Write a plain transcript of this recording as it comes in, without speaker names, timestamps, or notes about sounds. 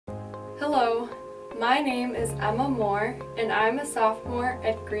Hello, my name is Emma Moore and I'm a sophomore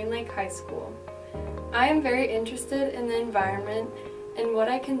at Green Lake High School. I am very interested in the environment and what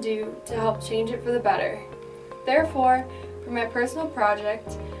I can do to help change it for the better. Therefore, for my personal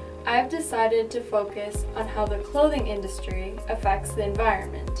project, I have decided to focus on how the clothing industry affects the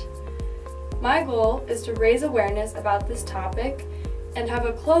environment. My goal is to raise awareness about this topic and have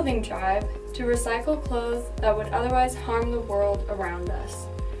a clothing drive to recycle clothes that would otherwise harm the world around us.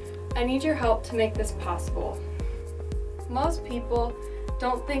 I need your help to make this possible. Most people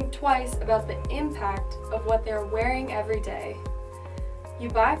don't think twice about the impact of what they're wearing every day. You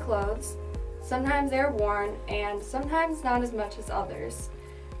buy clothes, sometimes they are worn and sometimes not as much as others.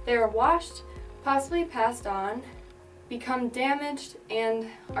 They are washed, possibly passed on, become damaged, and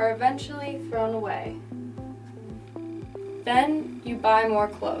are eventually thrown away. Then you buy more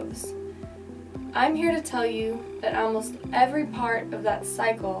clothes. I'm here to tell you that almost every part of that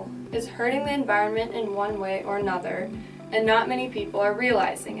cycle is hurting the environment in one way or another, and not many people are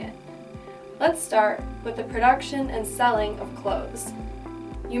realizing it. Let's start with the production and selling of clothes.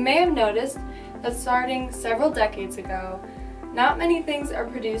 You may have noticed that starting several decades ago, not many things are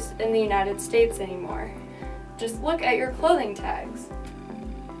produced in the United States anymore. Just look at your clothing tags.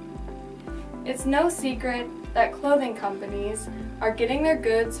 It's no secret that clothing companies are getting their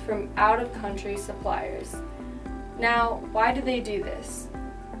goods from out-of-country suppliers. Now, why do they do this?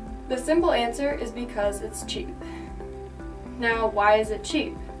 The simple answer is because it's cheap. Now, why is it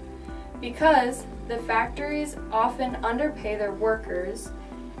cheap? Because the factories often underpay their workers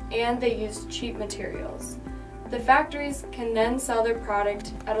and they use cheap materials. The factories can then sell their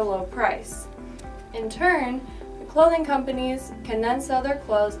product at a low price. In turn, the clothing companies can then sell their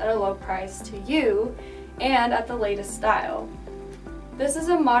clothes at a low price to you and at the latest style. This is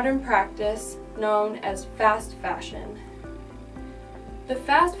a modern practice known as fast fashion. The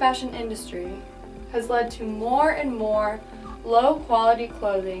fast fashion industry has led to more and more low-quality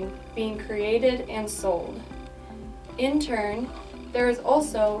clothing being created and sold. In turn, there is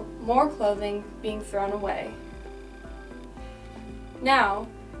also more clothing being thrown away. Now,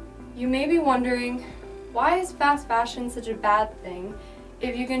 you may be wondering, why is fast fashion such a bad thing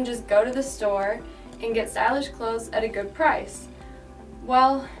if you can just go to the store and get stylish clothes at a good price?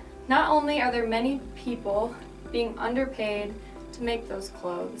 Well, not only are there many people being underpaid to make those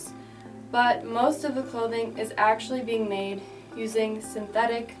clothes, but most of the clothing is actually being made using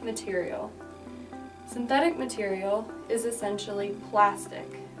synthetic material. Synthetic material is essentially plastic.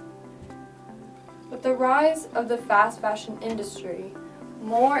 With the rise of the fast fashion industry,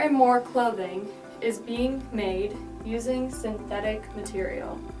 more and more clothing is being made using synthetic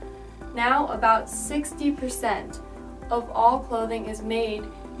material. Now about 60% of all clothing is made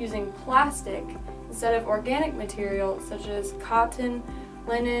using plastic instead of organic material such as cotton,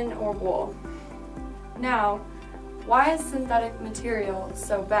 linen, or wool. Now, why is synthetic material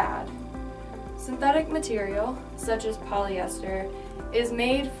so bad? Synthetic material, such as polyester, is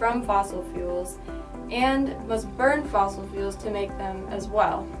made from fossil fuels and must burn fossil fuels to make them as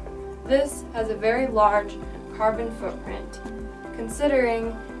well. This has a very large carbon footprint,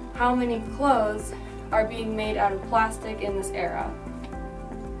 considering how many clothes are being made out of plastic in this era.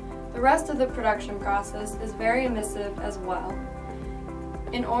 The rest of the production process is very emissive as well.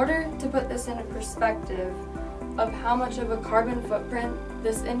 In order to put this into perspective of how much of a carbon footprint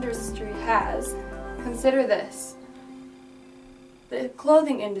this industry has, consider this. The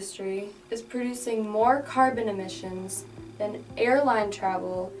clothing industry is producing more carbon emissions than airline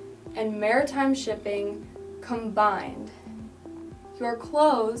travel and maritime shipping combined. Your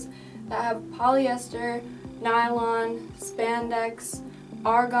clothes that have polyester, nylon, spandex,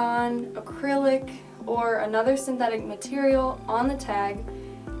 argon, acrylic, or another synthetic material on the tag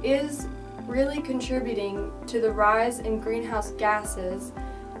is really contributing to the rise in greenhouse gases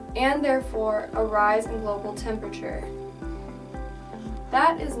and therefore a rise in global temperature.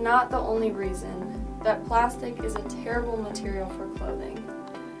 That is not the only reason that plastic is a terrible material for clothing.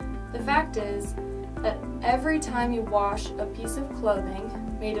 The fact is that every time you wash a piece of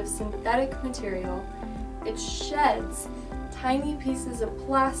clothing made of synthetic material, it sheds tiny pieces of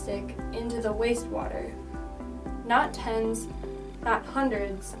plastic into the wastewater. Not tens, not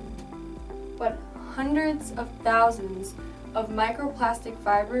hundreds, but hundreds of thousands of microplastic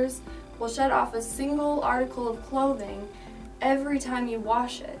fibers will shed off a single article of clothing every time you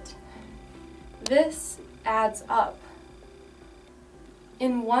wash it. This adds up.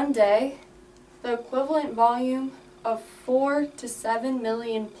 In one day, the equivalent volume of 4 to 7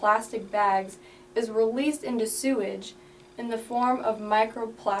 million plastic bags is released into sewage in the form of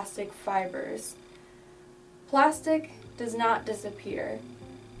microplastic fibers. Plastic does not disappear.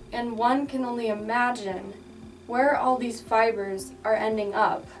 and one can only imagine where all these fibers are ending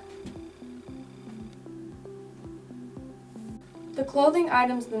up. The clothing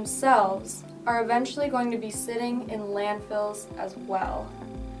items themselves are eventually going to be sitting in landfills as well.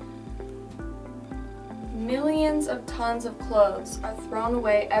 Millions of tons of clothes are thrown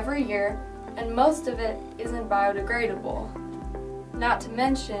away every year, and most of it isn't biodegradable. Not to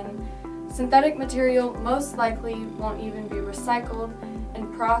mention, synthetic material most likely won't even be recycled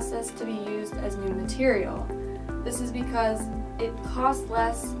and processed to be used as new material. This is because it costs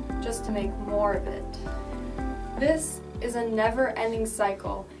less just to make more of it. This is a never-ending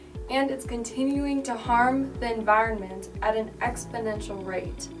cycle, and it's continuing to harm the environment at an exponential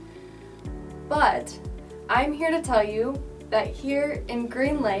rate. But I'm here to tell you that here in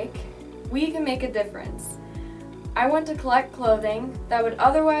Green Lake, we can make a difference. I want to collect clothing that would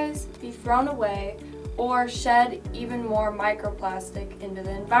otherwise be thrown away or shed even more microplastic into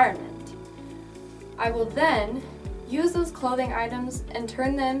the environment. I will then use those clothing items and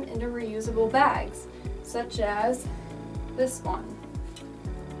turn them into reusable bags, such as this one.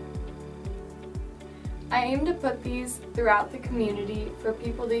 I aim to put these throughout the community for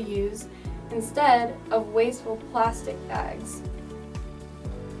people to use instead of wasteful plastic bags.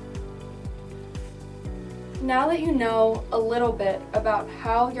 Now that you know a little bit about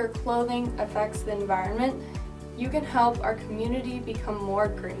how your clothing affects the environment, you can help our community become more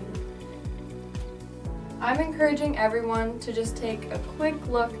green. I'm encouraging everyone to just take a quick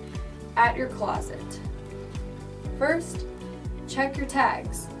look at your closet. First, check your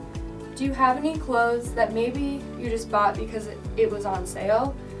tags. Do you have any clothes that maybe you just bought because it was on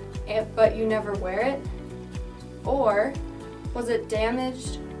sale, but you never wear it? Or was it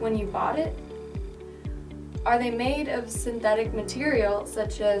damaged when you bought it? Are they made of synthetic material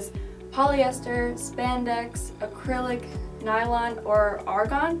such as polyester, spandex, acrylic, nylon, or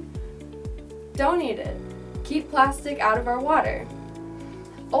argon? Donate it. Keep plastic out of our water.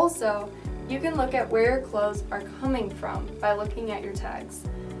 Also, you can look at where your clothes are coming from by looking at your tags.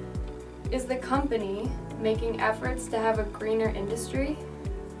 Is the company making efforts to have a greener industry?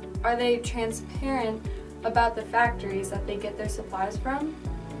 Are they transparent about the factories that they get their supplies from?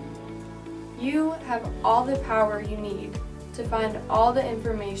 You have all the power you need to find all the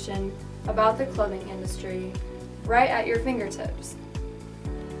information about the clothing industry right at your fingertips.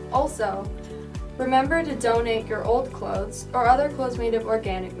 Also, remember to donate your old clothes or other clothes made of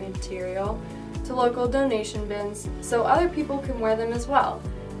organic material to local donation bins so other people can wear them as well.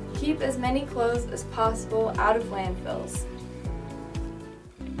 Keep as many clothes as possible out of landfills.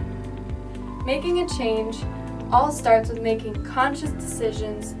 Making a change all starts with making conscious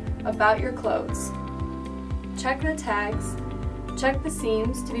decisions about your clothes. Check the tags, check the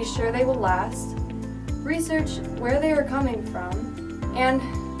seams to be sure they will last, research where they are coming from, and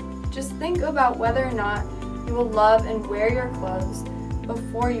just think about whether or not you will love and wear your clothes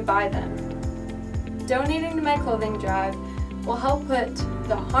before you buy them. Donating to my clothing drive will help put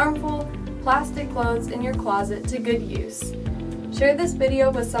the harmful plastic clothes in your closet to good use. Share this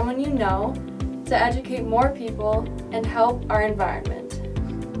video with someone you know to educate more people and help our environment.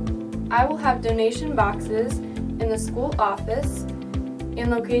 I will have donation boxes in the school office, in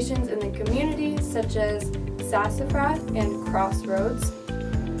locations in the community such as Sassafras and Crossroads,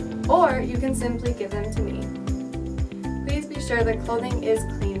 or you can simply give them to me. Please be sure the clothing is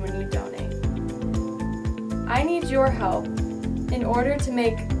clean when you donate. I need your help in order to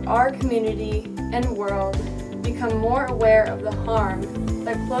make our community and world become more aware of the harm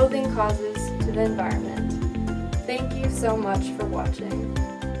that clothing causes to the environment. Thank you so much for watching.